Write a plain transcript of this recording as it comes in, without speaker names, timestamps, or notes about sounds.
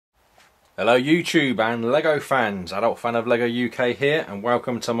Hello YouTube and LEGO fans, Adult Fan of LEGO UK here, and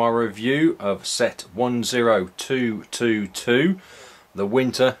welcome to my review of set 10222, the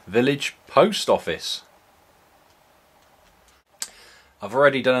Winter Village Post Office. I've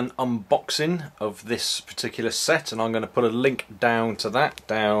already done an unboxing of this particular set and I'm going to put a link down to that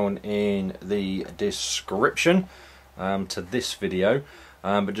down in the description to this video.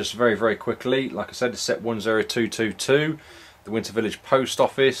 But just very quickly, like I said, it's set 10222. The Winter Village Post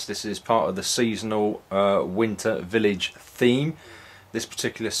Office. This is part of the seasonal Winter Village theme. This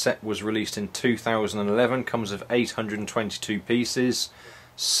particular set was released in 2011, comes with 822 pieces,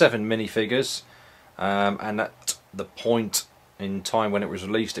 7 minifigures, and at the point in time when it was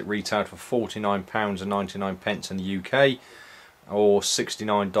released it retailed for £49.99 in the UK or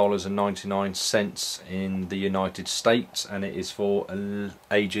 $69.99 in the United States, and it is for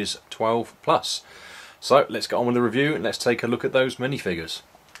ages 12 plus. So let's get on with the review and let's take a look at those minifigures.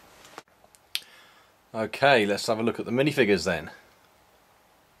 Okay, let's have a look at the minifigures then.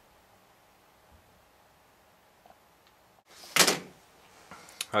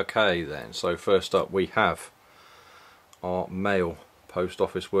 Okay then, so first up we have our male post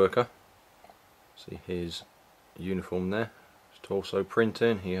office worker. See his uniform there, his torso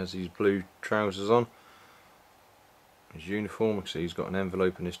printing, he has these blue trousers on. His uniform, you can see he's got an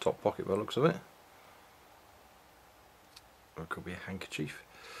envelope in his top pocket by the looks of it. Or it could be a handkerchief.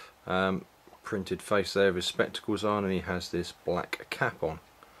 Printed face there with his spectacles on, and he has this black cap on.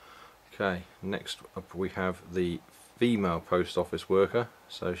 Okay, next up we have the female post office worker.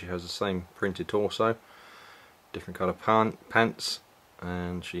 So she has the same printed torso, different colour pants,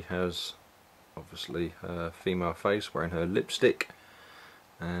 and she has obviously her female face wearing her lipstick,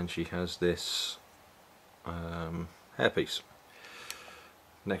 and she has this hairpiece.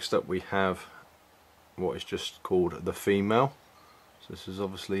 Next up we have what is just called the female. So this is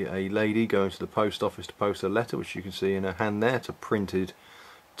obviously a lady going to the post office to post a letter, which you can see in her hand there. It's a printed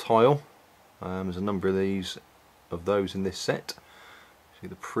tile. There's a number of those in this set. See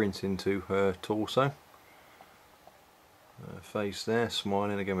the print into her torso. Her face there,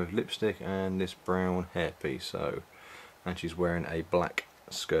 smiling again with lipstick and this brown hairpiece. So, and she's wearing a black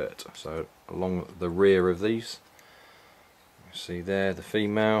skirt. So along the rear of these, you see there the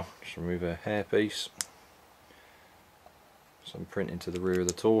female. Just remove her hairpiece. Some print into the rear of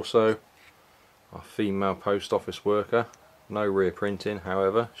the torso. Our female post office worker, no rear printing,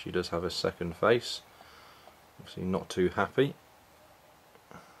 however she does have a second face, obviously not too happy.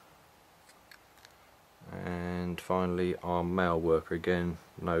 And finally our male worker, again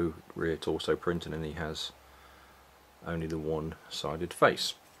no rear torso printing, and he has only the one-sided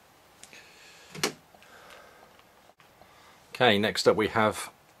face. Okay, next up we have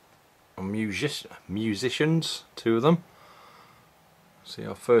musicians, two of them. See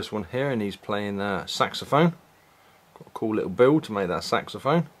our first one here, and he's playing saxophone. Got a cool little build to make that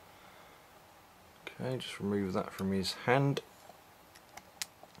saxophone. Okay, just remove that from his hand.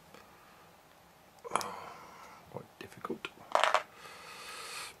 Oh, quite difficult.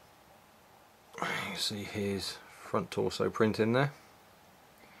 You can see his front torso print in there,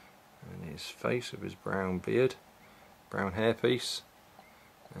 and his face with his brown beard, brown hairpiece,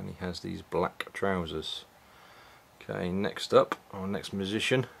 and he has these black trousers. Okay, next up, our next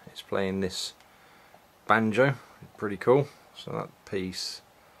musician is playing this banjo. Pretty cool. So that piece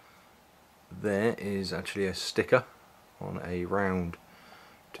there is actually a sticker on a round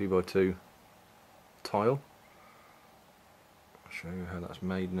 2x2 tile. I'll show you how that's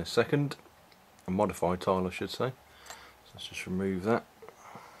made in a second. A modified tile, I should say. So let's just remove that.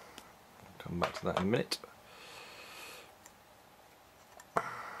 I'll come back to that in a minute.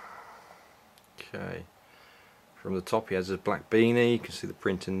 Okay. From the top he has a black beanie, you can see the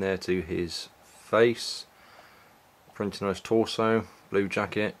printing there to his face, printing on his torso, blue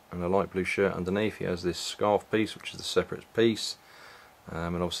jacket and a light blue shirt underneath. He has this scarf piece, which is the separate piece,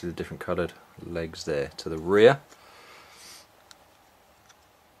 and obviously the different coloured legs there to the rear.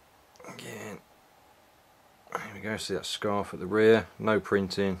 Again, here we go, see that scarf at the rear, no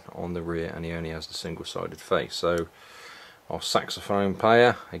printing on the rear, and he only has the single-sided face. So our saxophone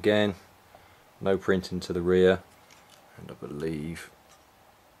player, again, no printing to the rear, and I believe,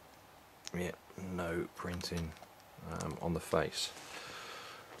 yeah, no printing on the face.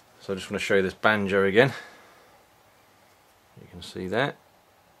 So I just want to show you this banjo again. You can see that.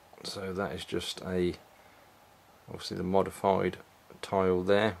 So that is just obviously the modified tile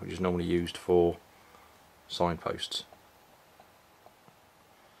there, which is normally used for signposts.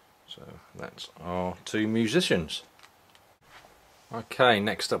 So that's our two musicians. Okay,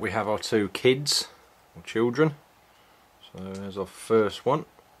 next up we have our two kids, or children. So there's our first one.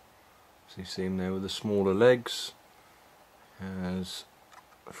 So you see him there with the smaller legs. Has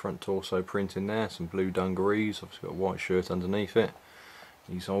a front torso print in there, some blue dungarees, obviously got a white shirt underneath it.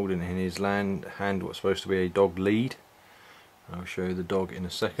 He's holding in his hand what's supposed to be a dog lead. I'll show you the dog in a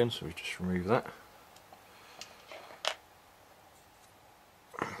second, so we just remove that.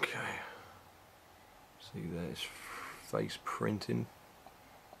 Okay, see there's face printing,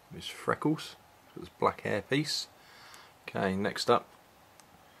 his freckles, so it's black hair piece. Okay, next up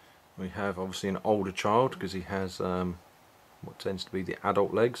we have obviously an older child because he has what tends to be the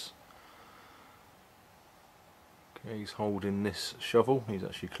adult legs. Okay, he's holding this shovel, he's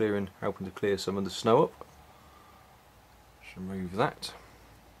actually helping to clear some of the snow up. Just remove that.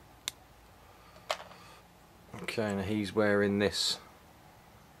 Okay, now he's wearing this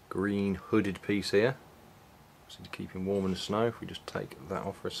green hooded piece here, so to keep him warm in the snow. If we just take that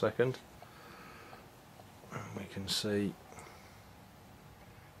off for a second, we can see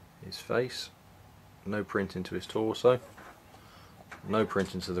his face, no print into his torso, no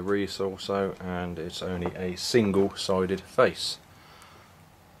print into the rear torso, and it's only a single sided face.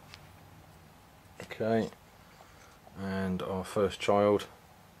 Okay, and our first child,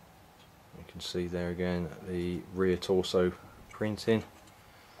 you can see there again the rear torso printing.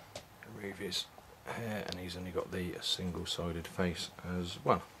 Remove his hair and he's only got the single sided face as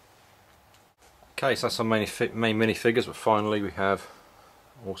well. Okay, so that's our main minifigures, but finally we have,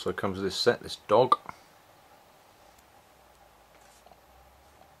 also comes with this set, this dog.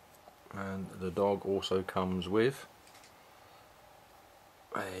 And the dog also comes with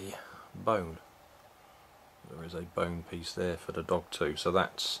a bone. There is a bone piece there for the dog too. So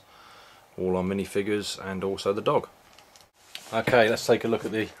that's all our minifigures and also the dog. Okay, let's take a look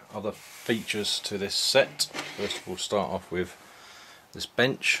at the other features to this set. First of all, start off with this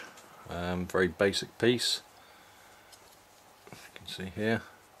bench, very basic piece. You can see here.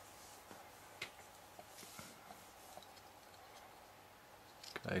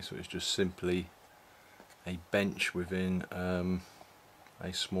 Okay, so it's just simply a bench within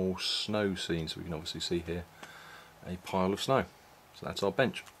a small snow scene, so we can obviously see here a pile of snow. So that's our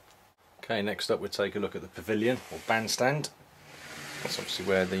bench. Okay, next up we'll take a look at the pavilion or bandstand. That's obviously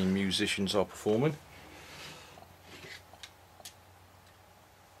where the musicians are performing.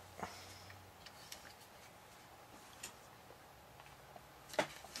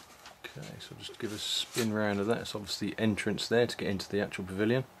 Okay, so just give a spin round of that. It's obviously the entrance there to get into the actual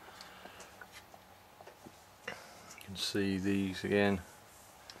pavilion. You can see these again,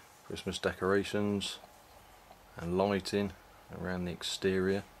 Christmas decorations and lighting around the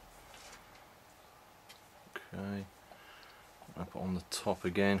exterior. Okay, up on the top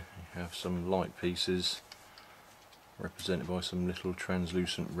again you have some light pieces represented by some little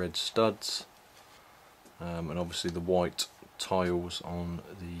translucent red studs, and obviously the white tiles on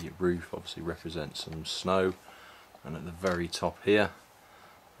the roof obviously represent some snow. And at the very top here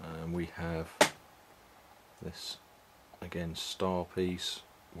we have this again star piece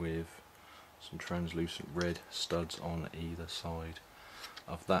with some translucent red studs on either side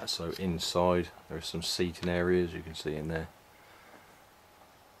of that. So inside there are some seating areas you can see in there.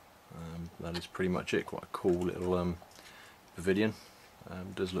 That is pretty much it. Quite a cool little pavilion.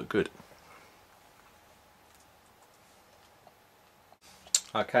 Does look good.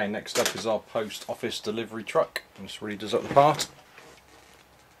 Okay, next up is our post office delivery truck. This really does up the part.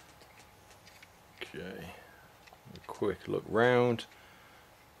 Okay, a quick look round.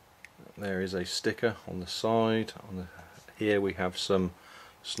 There is a sticker on the side. Here we have some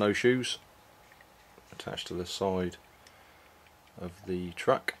snowshoes attached to the side of the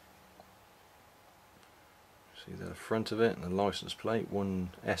truck. See the front of it and the license plate,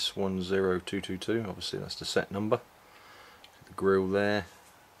 S10222. Obviously that's the set number. The grille there,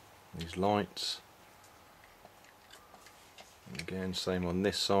 these lights, and again same on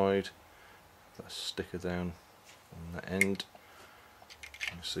this side, that sticker down on that end.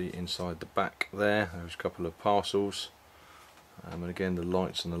 You see inside the back there's a couple of parcels, and again the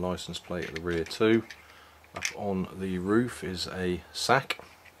lights and the license plate at the rear too. Up on the roof is a sack.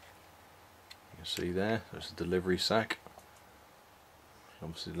 You can see there's a delivery sack.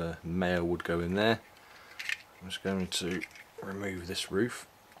 Obviously the mail would go in there. I'm just going to remove this roof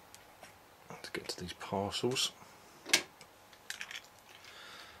to get to these parcels.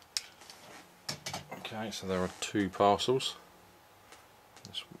 Okay, so there are two parcels.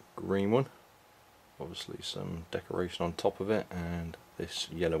 This green one, obviously some decoration on top of it, and this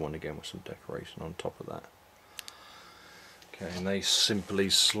yellow one again with some decoration on top of that. Okay, and they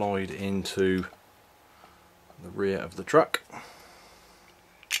simply slide into the rear of the truck.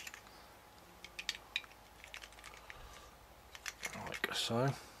 Like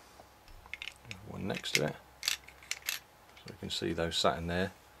so. one next to it, so we can see those sat in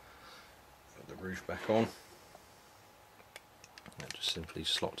there. Put the roof back on. That just simply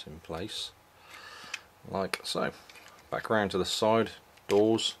slots in place like so. Back around to the side,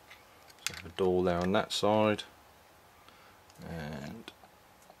 doors. So I have a door there on that side, and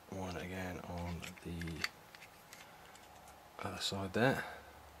one again on the other side there.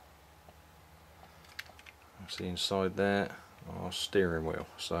 See inside there our steering wheel,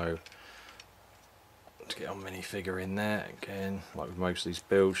 so to get our minifigure in there, again like with most of these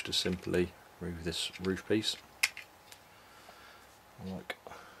builds, just simply remove this roof piece like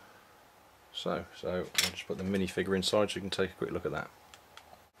so. So I'll just put the minifigure inside so you can take a quick look at that.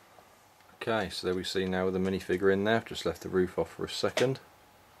 Okay, so there we see now with the minifigure in there. Just left the roof off for a second.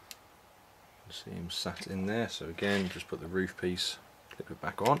 See him sat in there, so again just put the roof piece, clip it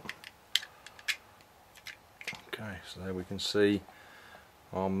back on. Okay, so there we can see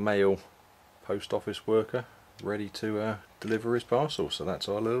our male post office worker ready to deliver his parcel. So that's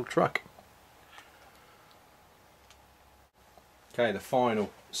our little truck. Okay, the final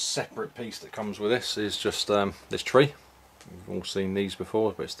separate piece that comes with this is just this tree. We've all seen these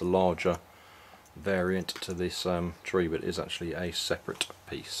before, but it's the larger variant to this tree, but it is actually a separate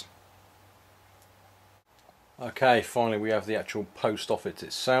piece. Okay, finally we have the actual post office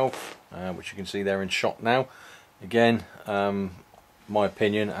itself, which you can see there in shot now. Again, my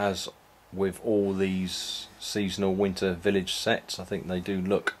opinion, as with all these seasonal winter village sets, I think they do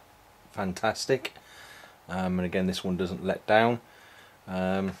look fantastic. And again, this one doesn't let down.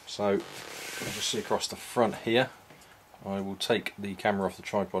 So I'll just see across the front here. I will take the camera off the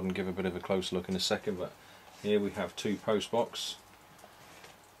tripod and give a bit of a closer look in a second, but here we have two post box.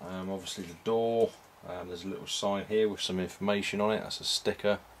 Obviously the door, there's a little sign here with some information on it. That's a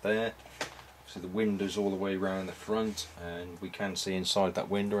sticker there. See the windows all the way around the front, and we can see inside that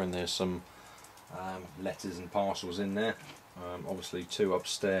window, and there's some letters and parcels in there. Obviously two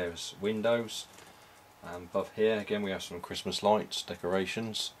upstairs windows. Above here again we have some Christmas lights,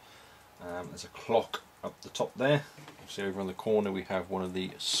 decorations. There's a clock up the top there. See over on the corner we have one of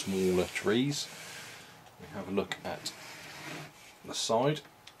the smaller trees. We have a look at the side.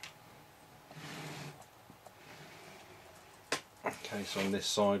 Okay, so on this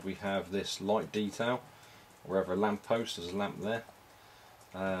side we have this light detail. Wherever a lamp post, there's a lamp there.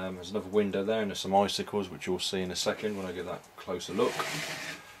 There's another window there, and there's some icicles, which you'll see in a second when I get that closer look.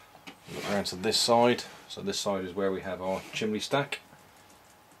 Look around to this side. So this side is where we have our chimney stack.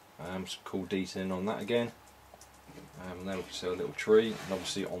 Some cool detailing on that again. And there we can see a little tree, and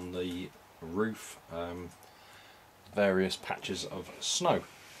obviously on the roof various patches of snow.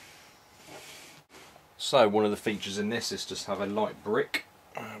 So one of the features in this is just have a light brick,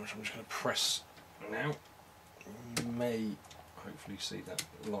 which I'm just going to press now. You may hopefully see that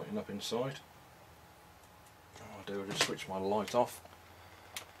lighting up inside. I'll just switch my light off.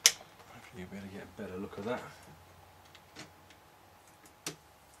 Hopefully you'll be able to get a better look at that.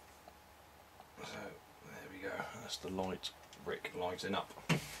 So there we go, that's the light brick lighting up.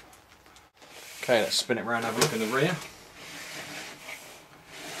 Okay, let's spin it around and have a look in the rear.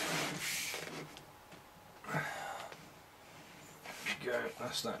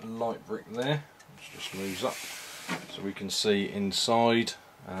 That's that light brick there, which just moves up so we can see inside.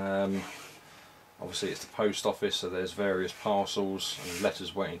 Obviously it's the post office, so there's various parcels and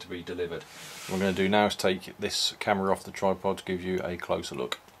letters waiting to be delivered. What I'm going to do now is take this camera off the tripod to give you a closer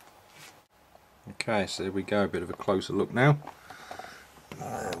look. Okay, so there we go, a bit of a closer look now.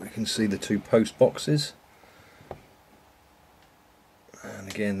 We can see the two post boxes, and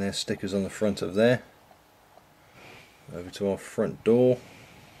again there's stickers on the front of there. Over to our front door,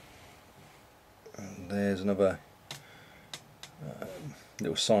 and there's another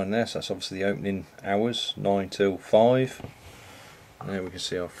little sign there, so that's obviously the opening hours, 9 till 5. And there we can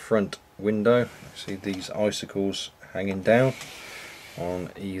see our front window. See these icicles hanging down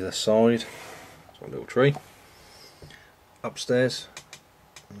on either side. It's a little tree. Upstairs,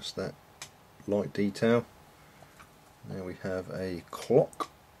 that's that light detail. There we have a clock,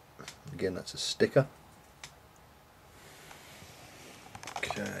 again that's a sticker.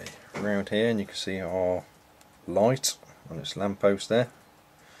 Okay, around here, and you can see our light on its lamppost there.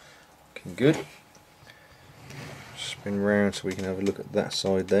 Looking good. Spin round so we can have a look at that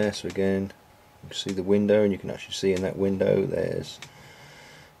side there. So again, you can see the window, and you can actually see in that window there's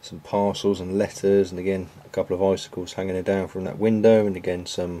some parcels and letters, and again a couple of icicles hanging down from that window, and again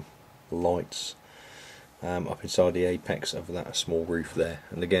some lights up inside the apex of that small roof there.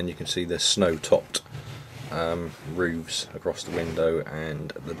 And again you can see the snow topped roofs across the window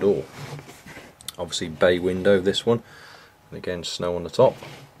and the door. Obviously bay window this one, and again snow on the top.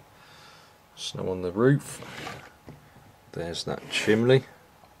 Snow on the roof. There's that chimney.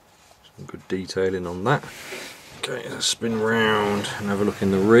 Some good detailing on that. Okay, let's spin round and have a look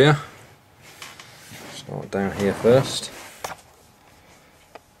in the rear. Start down here first.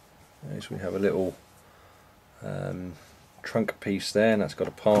 So we have a little trunk piece there, and that's got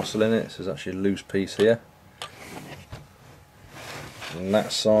a parcel in it. This is actually a loose piece here. On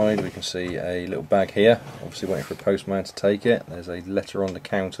that side we can see a little bag here, obviously waiting for a postman to take it. There's a letter on the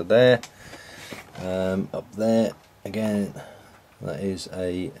counter there. Up there again, that is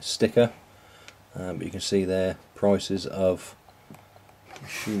a sticker, but you can see there prices of,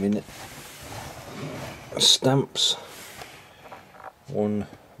 assuming stamps,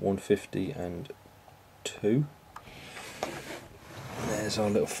 150 and 2. There's our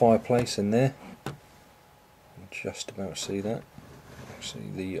little fireplace in there. You can just about see that.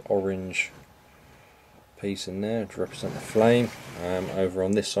 See the orange piece in there to represent the flame. Over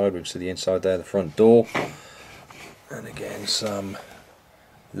on this side we can see the inside there, the front door, and again some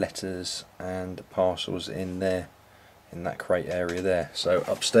letters and parcels in there, in that crate area there. So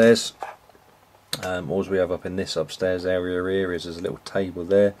upstairs, all we have up in this upstairs area here is there's a little table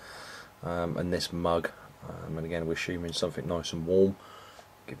there, and this mug, and again we're assuming something nice and warm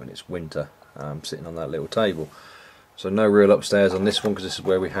given it's winter, sitting on that little table. So no real upstairs on this one, because this is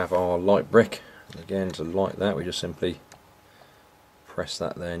where we have our light brick. And again, to light that we just simply press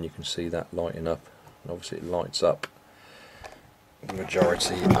that there and you can see that lighting up, and obviously it lights up the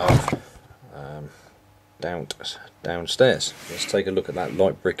majority of downstairs. Let's take a look at that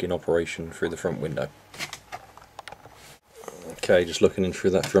light brick in operation through the front window. Okay, just looking in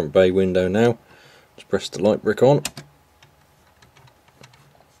through that front bay window now. Just press the light brick on.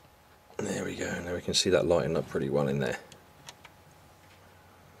 There we go, now we can see that lighting up pretty well in there.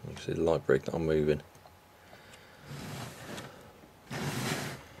 You can see the light brick that I'm moving.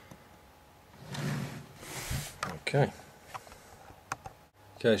 Okay.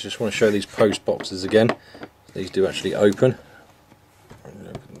 Okay, so just want to show these post boxes again. These do actually open.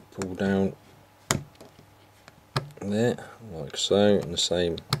 Pull down there, like so, and the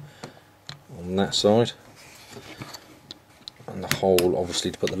same on that side. And the hole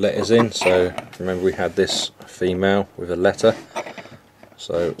obviously to put the letters in. So remember we had this female with a letter,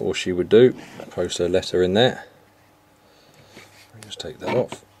 so all she would do, post her letter in there. Just take that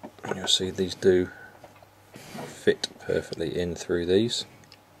off and you'll see these do fit perfectly in through these.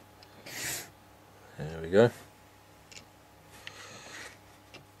 There we go.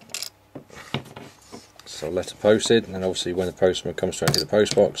 So letter posted, and then obviously when the postman comes to empty the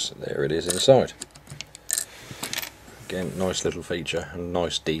post box, there it is inside. Again, nice little feature and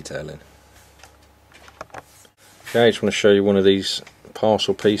nice detailing. Okay, I just want to show you one of these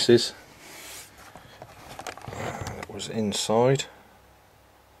parcel pieces that was inside.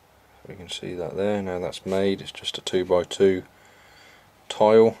 We can see that there. Now that's made. It's just a 2x2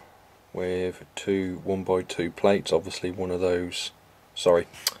 tile with two 1x2 plates. Obviously one of those, sorry,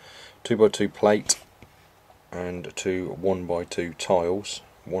 2x2 plate and two 1x2 tiles.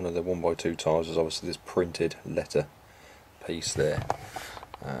 One of the 1x2 tiles is obviously this printed letter piece there,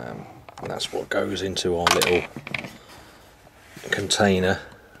 and that's what goes into our little container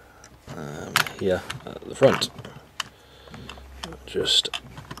here at the front. Just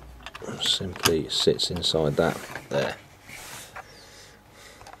simply sits inside that there.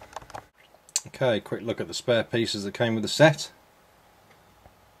 Okay, quick look at the spare pieces that came with the set.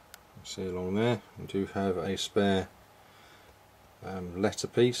 See along there, we do have a spare letter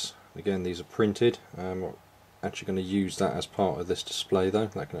piece. Again, these are printed. We're actually going to use that as part of this display though.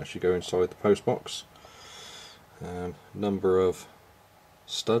 That can actually go inside the post box. Number of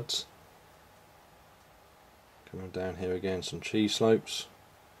studs. Coming down here again, some cheese slopes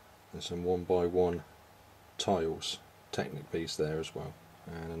and some 1x1 tiles. Technic piece there as well,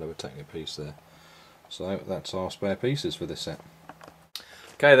 and another Technic piece there. So that's our spare pieces for this set.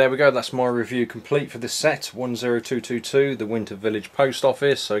 Okay, there we go, that's my review complete for this set, 10222, the Winter Village Post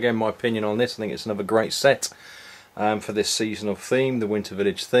Office. So again, my opinion on this, I think it's another great set for this seasonal theme, the Winter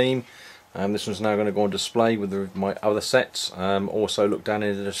Village theme. This one's now going to go on display with my other sets. Also look down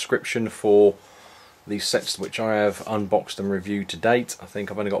in the description for these sets which I have unboxed and reviewed to date. I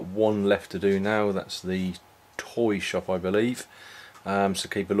think I've only got one left to do now, that's the toy shop I believe. So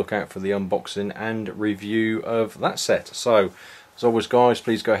keep a lookout for the unboxing and review of that set. So as always guys,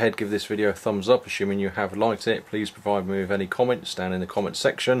 please go ahead, give this video a thumbs up, assuming you have liked it. Please provide me with any comments down in the comment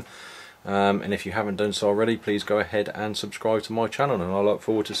section, and if you haven't done so already, please go ahead and subscribe to my channel, and I look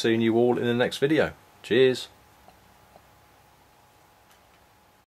forward to seeing you all in the next video. Cheers.